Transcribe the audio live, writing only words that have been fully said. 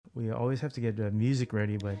We always have to get the music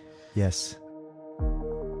ready, but Yes.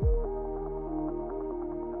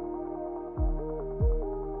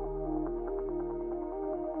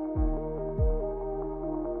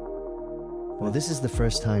 Well, this is the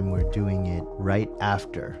first time we're doing it right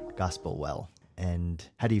after Gospel Well. And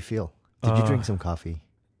how do you feel? Did you drink some coffee?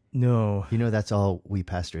 no. You know, that's all we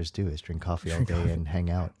pastors do is drink coffee all Drink day coffee. and hang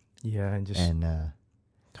out. Yeah, and just And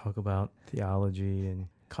talk about theology and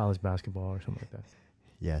college basketball or something like that.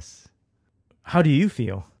 yes, How do you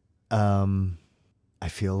feel? I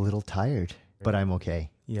feel a little tired, but I'm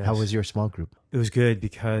okay. Yes. How was your small group? It was good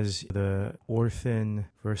because the orphan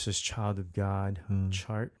versus child of God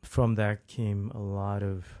chart, from that came a lot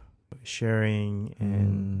of sharing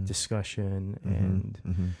and discussion,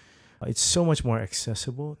 and it's so much more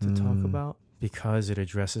accessible to talk about because it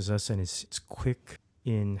addresses us, and it's quick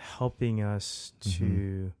in helping us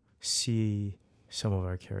to see some of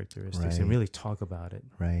our characteristics and Right. really talk about it.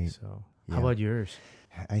 Right. So Yeah. how about yours?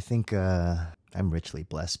 I think I'm richly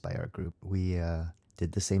blessed by our group. We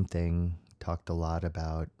did the same thing, talked a lot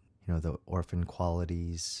about, the orphan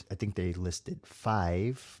qualities. I think they listed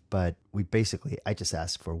 5, but I just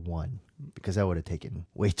asked for 1 because that would have taken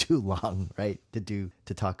way too long, right?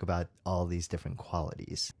 To talk about all these different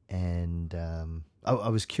qualities. And I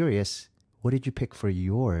was curious, what did you pick for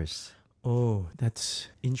yours? Oh, that's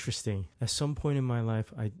interesting. At some point in my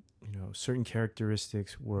life, certain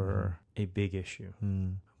characteristics were a big issue.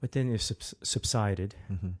 But then it subsided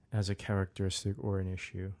as a characteristic or an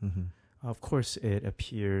issue. Of course, it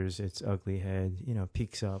appears, its ugly head,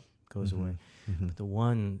 peaks up, goes away. But the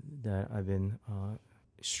one that I've been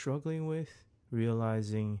struggling with,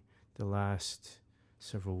 realizing the last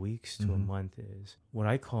several weeks to a month, is what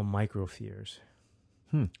I call micro fears.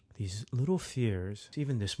 These little fears.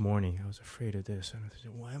 Even this morning, I was afraid of this. And I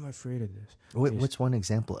said, why am I afraid of this? What's one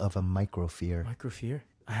example of a micro fear? Micro fear?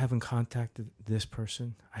 I haven't contacted this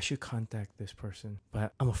person. I should contact this person.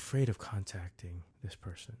 But I'm afraid of contacting this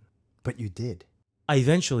person. But you did. I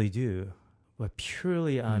eventually do. But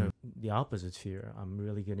purely out of the opposite fear, I'm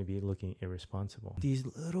really going to be looking irresponsible. These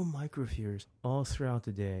little micro fears all throughout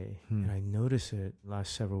the day, and I notice it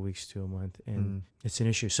last several weeks to a month, and it's an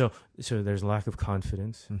issue. So there's lack of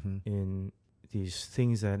confidence in these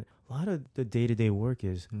things that a lot of the day-to-day work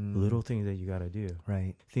is little things that you got to do.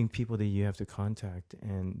 Right. Think people that you have to contact,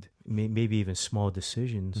 and maybe even small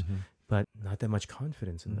decisions, but not that much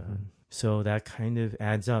confidence in that. So that kind of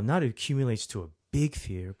adds up. Not accumulates to a big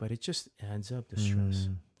fear, but it just adds up the stress.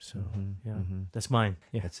 So that's mine.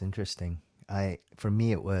 Yeah. That's interesting. For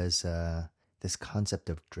me, it was this concept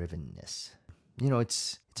of drivenness.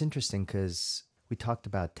 It's interesting because we talked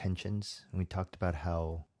about tensions, and we talked about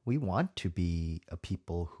how we want to be a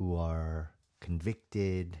people who are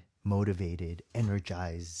convicted, motivated,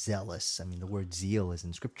 energized, zealous. I mean, the word zeal is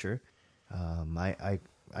in Scripture.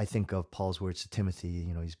 I think of Paul's words to Timothy.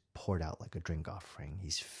 He's poured out like a drink offering.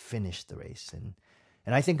 He's finished the race, and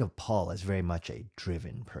I think of Paul as very much a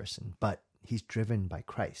driven person, but he's driven by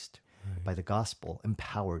Christ, by the gospel,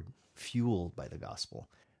 empowered, fueled by the gospel.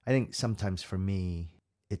 I think sometimes for me,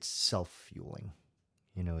 it's self-fueling.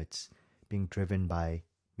 It's being driven by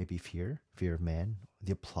maybe fear of man,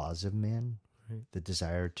 the applause of man, the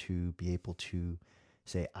desire to be able to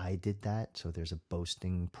say, I did that. So there's a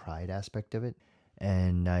boasting pride aspect of it.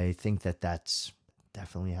 And I think that that's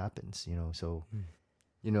definitely happens, So,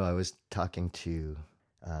 I was talking to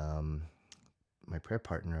my prayer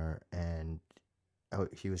partner, and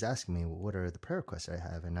he was asking me, what are the prayer requests I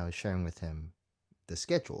have? And I was sharing with him the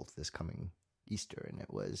schedule of this coming Easter. And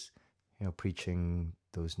it was, preaching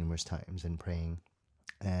those numerous times and praying.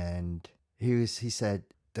 And he said,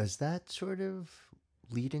 does that sort of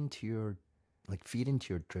feed into your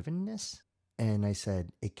drivenness? And I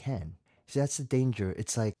said, it can. So that's the danger.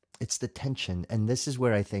 It's the tension. And this is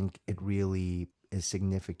where I think it really is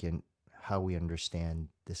significant how we understand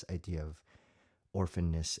this idea of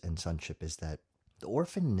orphanness and sonship, is that the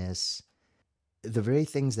orphanness, the very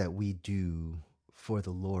things that we do for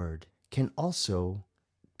the Lord, can also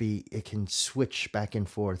it can switch back and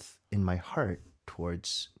forth in my heart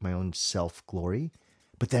towards my own self-glory,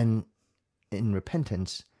 but then in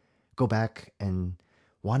repentance, go back and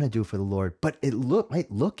want to do for the Lord, but it might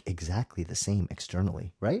look exactly the same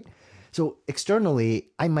externally, right? So externally,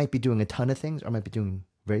 I might be doing a ton of things, or I might be doing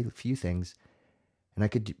very few things, and I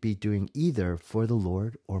could be doing either for the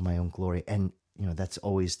Lord or my own glory, and that's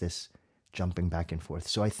always this jumping back and forth.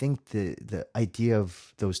 So I think the idea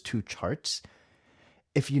of those two charts,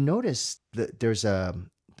 if you notice that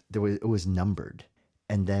it was numbered,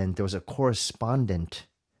 and then there was a correspondent.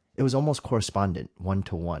 It was almost correspondent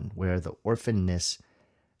 1-to-1, where the orphanness,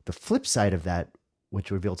 the flip side of that which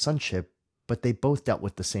revealed sonship, but they both dealt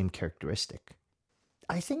with the same characteristic.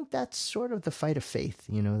 I think that's sort of the fight of faith,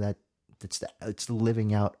 that it's the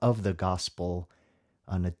living out of the gospel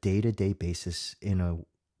on a day-to-day basis in a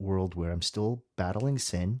world where I'm still battling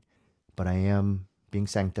sin, but I am being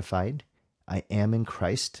sanctified. I am in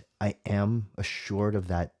Christ. I am assured of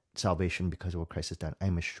that salvation because of what Christ has done. I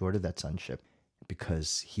am assured of that sonship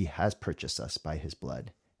because he has purchased us by his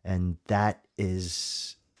blood. And that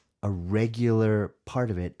is a regular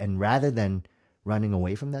part of it. And rather than running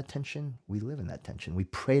away from that tension, we live in that tension. We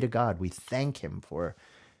pray to God. We thank him for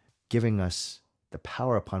giving us the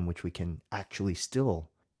power upon which we can actually still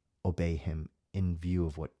obey him in view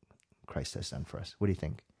of what Christ has done for us. What do you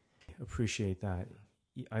think? Appreciate that.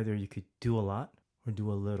 Either you could do a lot or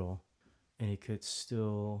do a little, and it could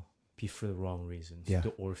still be for the wrong reasons. Yeah. The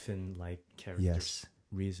orphan-like characters. Yes.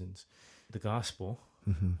 Reasons. The gospel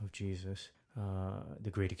of Jesus, the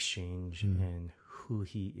great exchange, and who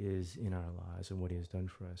he is in our lives and what he has done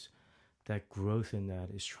for us. That growth in that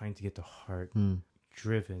is trying to get the heart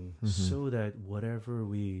driven so that whatever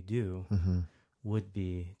we do would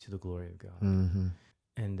be to the glory of God.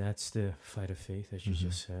 And that's the fight of faith, as you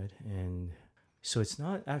just said. And so it's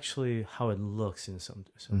not actually how it looks in some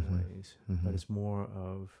ways, but it's more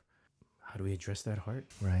of how do we address that heart?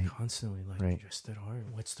 Right. Constantly, Right. address that heart.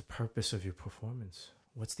 What's the purpose of your performance?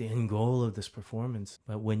 What's the end goal of this performance?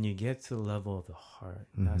 But when you get to the level of the heart,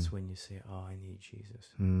 that's when you say, oh, I need Jesus.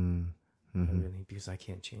 I really, because I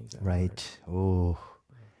can't change that. Right. Oh,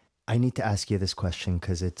 I need to ask you this question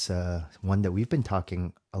because it's one that we've been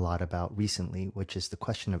talking a lot about recently, which is the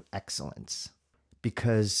question of excellence.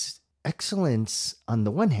 Because excellence, on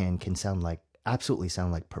the one hand, can absolutely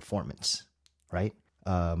sound like performance, right?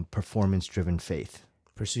 Performance-driven faith.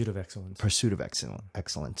 Pursuit of excellence. Pursuit of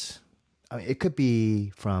excellence. I mean, it could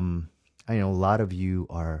be from, I know a lot of you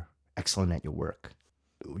are excellent at your work.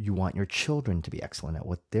 You want your children to be excellent at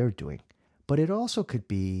what they're doing. But it also could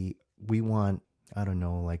be, we want, I don't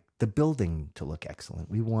know, like the building to look excellent.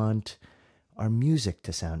 We want our music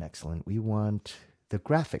to sound excellent. We want the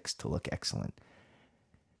graphics to look excellent.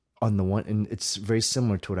 On the one, and it's very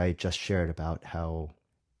similar to what I just shared about how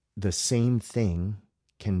the same thing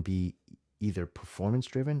can be either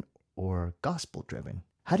performance-driven or gospel-driven.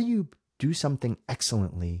 How do you do something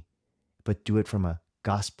excellently, but do it from a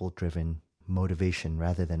gospel-driven motivation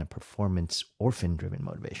rather than a performance orphan-driven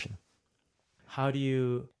motivation? How do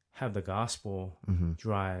you have the gospel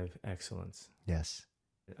drive excellence? Yes.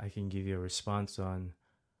 I can give you a response on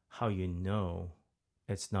how you know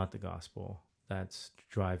it's not the gospel that's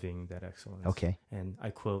driving that excellence. Okay. And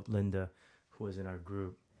I quote Linda, who was in our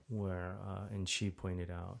group, where and she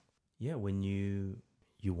pointed out, when you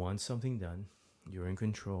want something done, you're in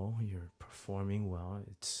control, you're performing well,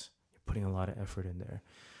 you're putting a lot of effort in there,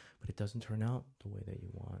 but it doesn't turn out the way that you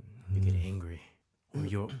want. You get angry, or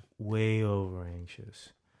you're way over anxious.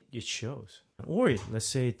 It shows. Or let's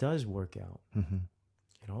say it does work out.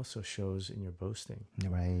 It also shows in your boasting.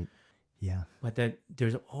 Right. Yeah. But that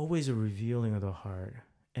there's always a revealing of the heart.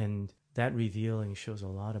 And that revealing shows a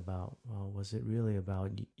lot about, well, was it really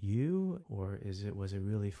about you? Or was it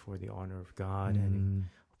really for the honor of God and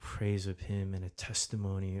praise of him and a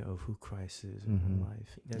testimony of who Christ is in your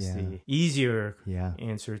life? That's the easier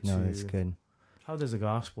answer to. No, that's good. How does the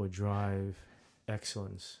gospel drive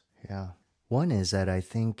excellence? Yeah. One is that I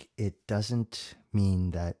think it doesn't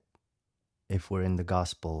mean that if we're in the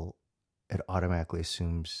gospel, it automatically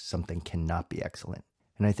assumes something cannot be excellent.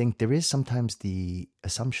 And I think there is sometimes the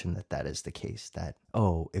assumption that that is the case, that,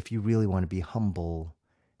 if you really want to be humble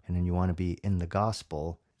and then you want to be in the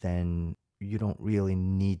gospel, then you don't really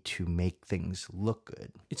need to make things look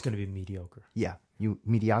good. It's going to be mediocre. Yeah.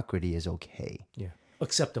 Mediocrity is okay. Yeah.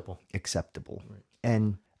 Acceptable. Right.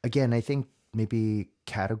 And again, I think maybe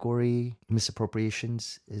category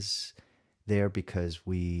misappropriations is there because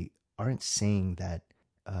we aren't saying that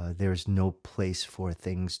there's no place for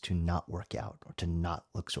things to not work out or to not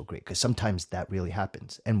look so great, because sometimes that really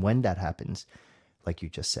happens. And when that happens, like you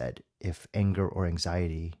just said, if anger or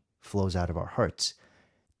anxiety flows out of our hearts,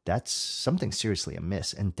 that's something seriously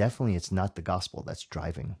amiss. And definitely it's not the gospel that's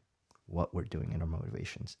driving what we're doing in our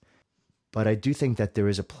motivations. But I do think that there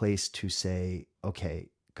is a place to say, okay,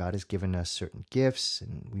 God has given us certain gifts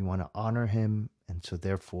and we want to honor him. And so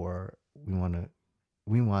therefore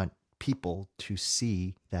we want people to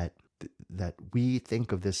see that we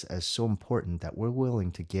think of this as so important that we're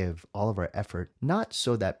willing to give all of our effort, not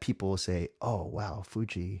so that people will say, oh, wow,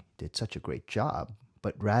 Fuji did such a great job,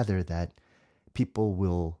 but rather that people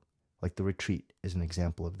will, like the retreat is an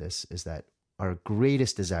example of this, is that our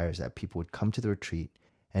greatest desire is that people would come to the retreat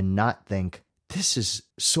and not think, this is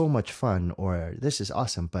so much fun, or this is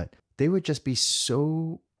awesome, but they would just be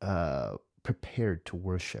so prepared to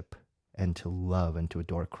worship and to love and to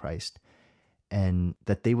adore Christ, and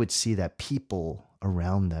that they would see that people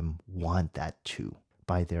around them want that too,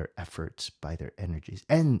 by their efforts, by their energies,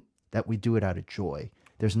 and that we do it out of joy.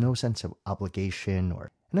 There's no sense of obligation,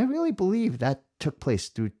 and I really believe that took place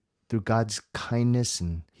through God's kindness,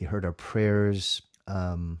 and He heard our prayers.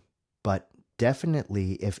 But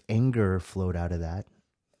definitely, if anger flowed out of that,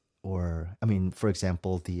 or I mean, for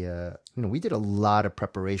example, we did a lot of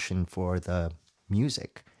preparation for the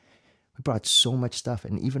music. We brought so much stuff,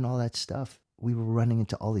 and even all that stuff, we were running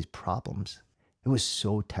into all these problems. It was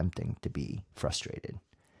so tempting to be frustrated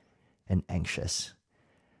and anxious.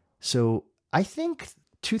 So I think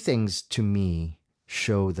two things to me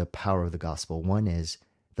show the power of the gospel. One is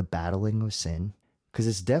the battling of sin, because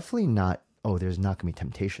it's definitely not, oh, there's not going to be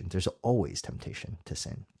temptation. There's always temptation to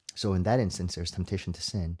sin. So in that instance, there's temptation to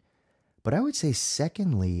sin. But I would say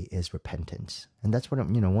secondly is repentance. And that's what,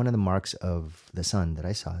 one of the marks of the son that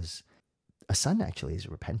I saw is a son actually is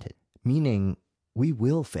repentant, meaning we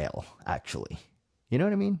will fail, actually. You know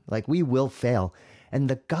what I mean? Like, we will fail. And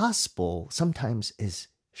the gospel sometimes is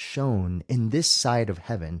shown in this side of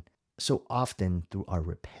heaven so often through our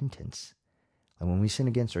repentance. And when we sin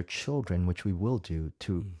against our children, which we will do,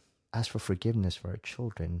 to ask for forgiveness for our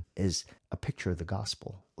children is a picture of the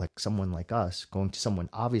gospel. Like someone like us going to someone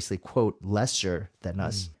obviously, quote, lesser than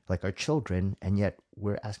us, like our children, and yet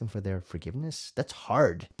we're asking for their forgiveness. That's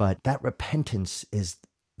hard. But that repentance is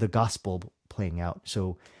the gospel playing out.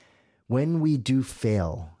 So when we do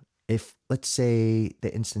fail, if, let's say,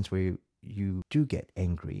 the instance where you do get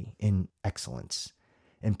angry in excellence,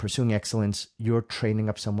 in pursuing excellence, you're training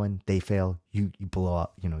up someone, they fail, you blow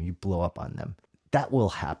up, you blow up on them. That will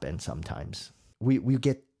happen sometimes. We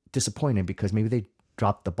get disappointed because maybe they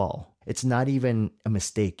dropped the ball. It's not even a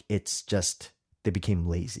mistake. It's just they became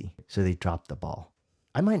lazy. So they dropped the ball.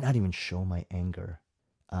 I might not even show my anger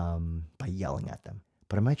by yelling at them,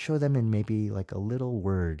 but I might show them in maybe like a little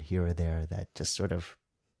word here or there that just sort of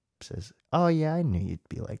says, oh yeah, I knew you'd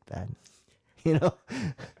be like that.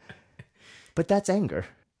 But that's anger,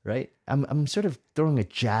 right? I'm sort of throwing a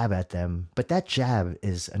jab at them, but that jab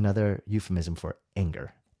is another euphemism for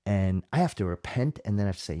anger. And I have to repent, and then I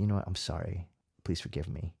have to say, you know what, I'm sorry. Please forgive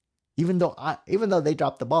me. Even though they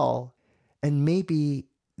dropped the ball, and maybe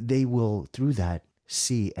they will, through that,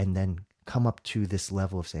 see and then come up to this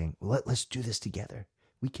level of saying, let's do this together.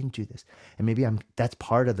 We can do this. And maybe that's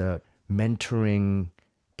part of the mentoring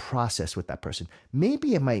process with that person.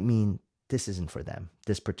 Maybe it might mean this isn't for them,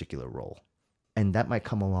 this particular role. And that might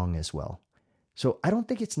come along as well. So I don't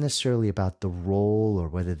think it's necessarily about the role or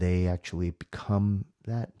whether they actually become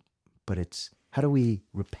that, but it's how do we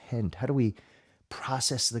repent? How do we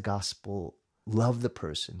process the gospel, love the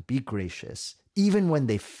person, be gracious, even when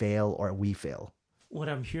they fail or we fail? What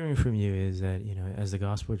I'm hearing from you is that, as the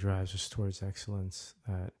gospel drives us towards excellence,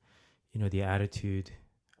 that, the attitude,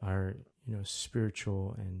 our,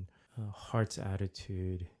 spiritual and heart's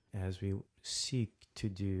attitude as we seek to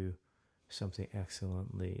do something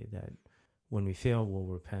excellently, that when we fail, we'll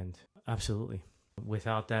repent. Absolutely.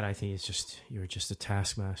 Without that, I think you're just a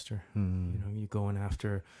taskmaster. You're going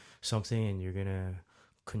after something and you're going to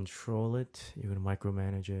control it. You're going to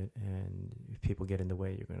micromanage it. And if people get in the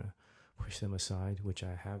way, you're going to push them aside, which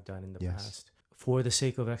I have done in the past for the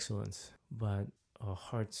sake of excellence. But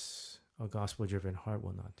a gospel-driven heart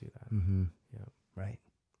will not do that. Mm-hmm. Yeah. Right.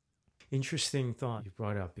 Interesting thought you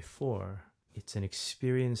brought up before. It's an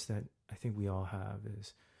experience that I think we all have,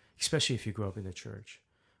 is especially if you grew up in the church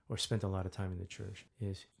or spent a lot of time in the church,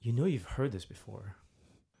 is you've heard this before.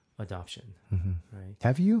 Adoption, right?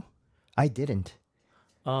 Have you? I didn't.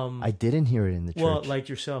 I didn't hear it in the church. Well, like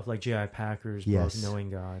yourself, like J.I. Packer's book,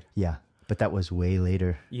 Knowing God. Yeah, but that was way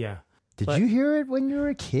later. Yeah. Did you hear it when you were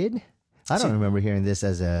a kid? I don't remember hearing this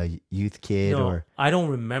as a youth kid. No, I don't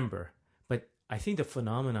remember. But I think the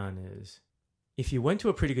phenomenon is, if you went to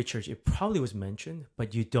a pretty good church, it probably was mentioned,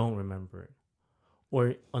 but you don't remember it.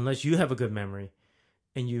 Or unless you have a good memory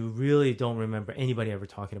and you really don't remember anybody ever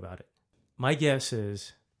talking about it. My guess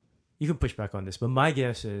is, you can push back on this, but my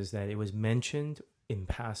guess is that it was mentioned in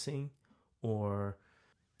passing, or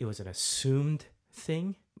it was an assumed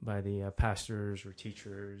thing by the pastors or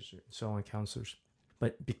teachers or so on, counselors.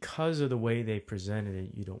 But because of the way they presented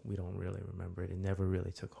it, we don't really remember it. It never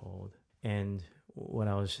really took hold. And what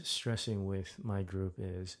I was stressing with my group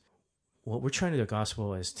is, what we're trying to do, the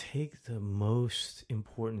gospel, is take the most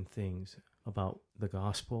important things about the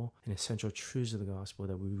gospel and essential truths of the gospel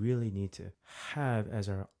that we really need to have as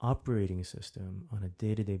our operating system on a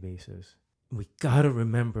day-to-day basis. We got to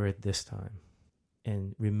remember it this time.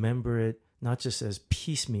 and remember it not just as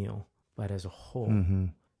piecemeal, but as a whole,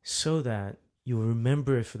 so that you'll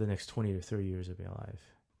remember it for the next 20 to 30 years of your life.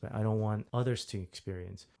 But I don't want others to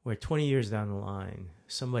experience where 20 years down the line,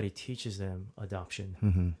 somebody teaches them adoption,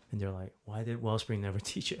 and they're like, why did Wellspring never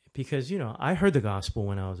teach it? Because, I heard the gospel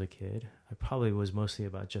when I was a kid. I probably was mostly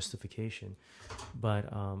about justification,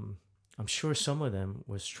 but I'm sure some of them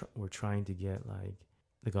were trying to get like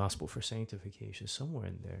the gospel for sanctification somewhere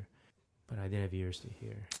in there, but I didn't have ears to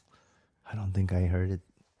hear. I don't think I heard it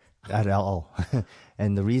at all.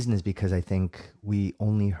 And the reason is because I think we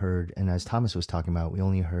only heard, and as Thomas was talking about, we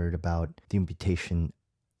only heard about the imputation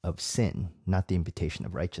of sin, not the imputation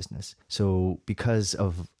of righteousness. So because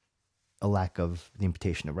of a lack of the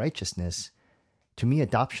imputation of righteousness, to me,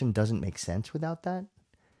 adoption doesn't make sense without that,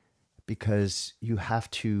 because you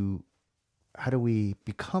have to, how do we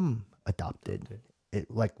become adopted?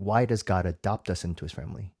 Why does God adopt us into his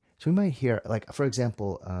family? So we might hear, like, for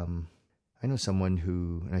example, I know someone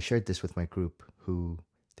who, and I shared this with my group, who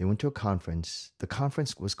they went to a conference. The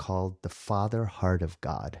conference was called The Father Heart of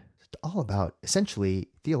God. It's all about, essentially,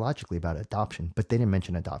 theologically about adoption, but they didn't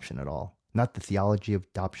mention adoption at all. Not the theology of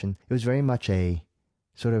adoption. It was very much a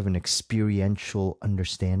sort of an experiential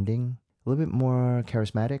understanding, a little bit more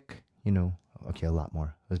charismatic, a lot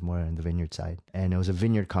more. It was more on the vineyard side. And it was a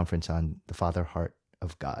vineyard conference on the Father Heart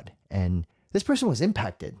of God. And this person was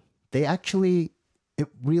impacted. It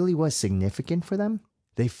really was significant for them.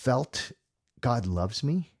 They felt God loves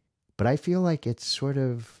me, but I feel like it's sort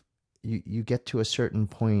of, you get to a certain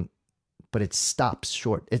point, but it stops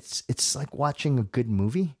short. It's like watching a good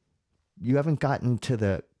movie. You haven't gotten to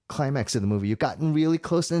the climax of the movie. You've gotten really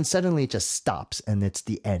close, and then suddenly it just stops, and it's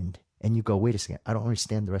the end. And you go, wait a second, I don't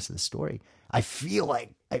understand the rest of the story. I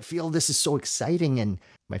feel this is so exciting, and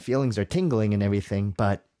my feelings are tingling and everything,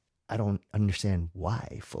 but I don't understand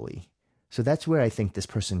why fully. So that's where I think this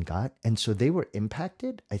person got. And so they were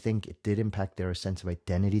impacted. I think it did impact their sense of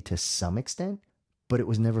identity to some extent, but it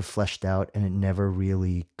was never fleshed out, and it never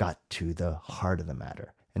really got to the heart of the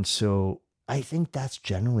matter. And so I think that's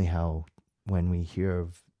generally how, when we hear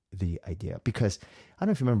of the idea, because I don't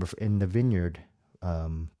know if you remember in the vineyard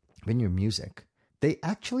music, they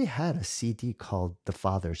actually had a CD called The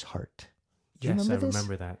Father's Heart. Do you remember this?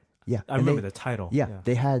 Remember that. Yeah. I remember the title. Yeah.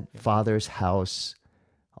 They had Father's House,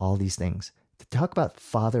 all these things. They talk about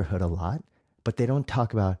fatherhood a lot, but they don't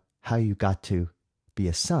talk about how you got to be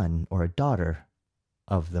a son or a daughter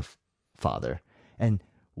of the Father, and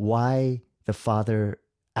why the Father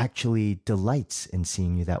actually delights in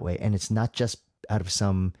seeing you that way. And it's not just out of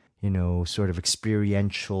some, sort of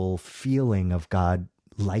experiential feeling of God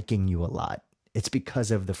liking you a lot. It's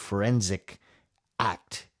because of the forensic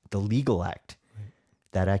act, the legal act,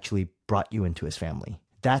 that actually brought you into his family.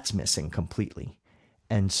 That's missing completely.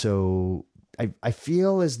 And so I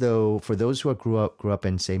feel as though for those who grew up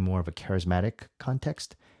in, say, more of a charismatic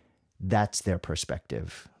context, that's their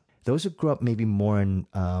perspective. Those who grew up maybe more in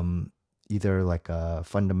either like a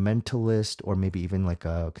fundamentalist or maybe even like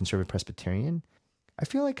a conservative Presbyterian, I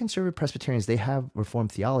feel like conservative Presbyterians, they have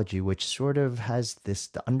Reformed theology, which sort of has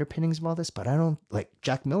the underpinnings of all this, but I don't, like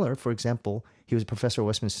Jack Miller, for example, he was a professor at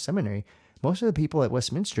Westminster Seminary. Most of the people at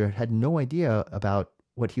Westminster had no idea about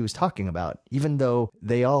what he was talking about, even though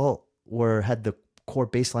they all had the core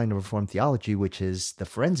baseline of Reformed theology, which is the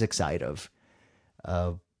forensic side of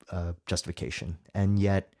justification. And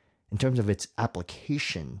yet, in terms of its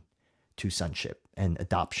application to sonship and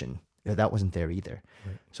adoption, that wasn't there either.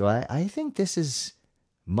 Right. So I think this is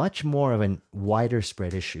much more of a wider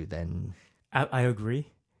spread issue than... I agree.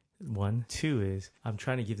 One. Two is, I'm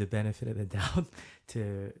trying to give the benefit of the doubt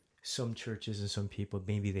to some churches and some people.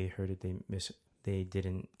 Maybe they heard it, they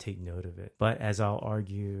didn't take note of it. But as I'll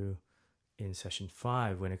argue in session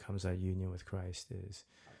 5, when it comes to union with Christ, is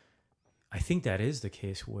I think that is the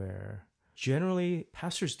case where generally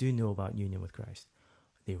pastors do know about union with Christ.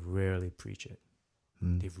 They rarely preach it.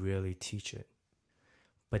 They rarely teach it.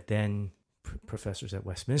 But then professors at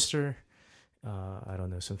Westminster, I don't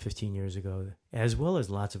know, some 15 years ago, as well as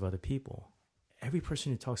lots of other people, every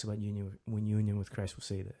person who talks about union with Christ will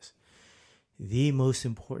say this: the most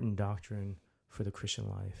important doctrine for the Christian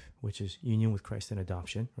life, which is union with Christ and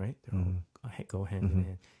adoption, right? They all go hand in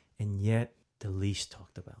hand. And yet the least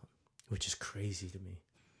talked about, which is crazy to me.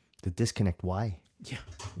 The disconnect, why? Yeah.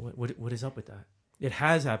 What is up with that? It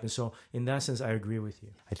has happened. So in that sense, I agree with you.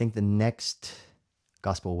 I think the next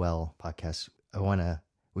Gospel Well podcast,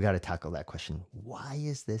 we got to tackle that question. Why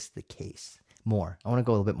is this the case? I want to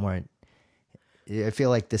go a little bit more. I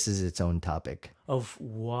feel like this is its own topic. Of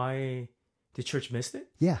why the church missed it?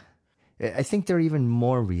 Yeah. I think there are even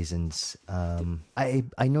more reasons. I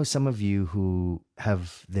know some of you who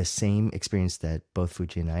have the same experience that both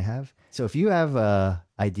Fuji and I have. So if you have a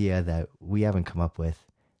idea that we haven't come up with,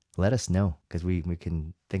 let us know, because we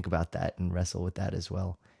can think about that and wrestle with that as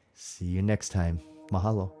well. See you next time.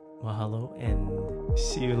 Mahalo. Mahalo, and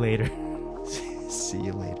see you later. See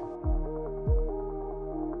you later.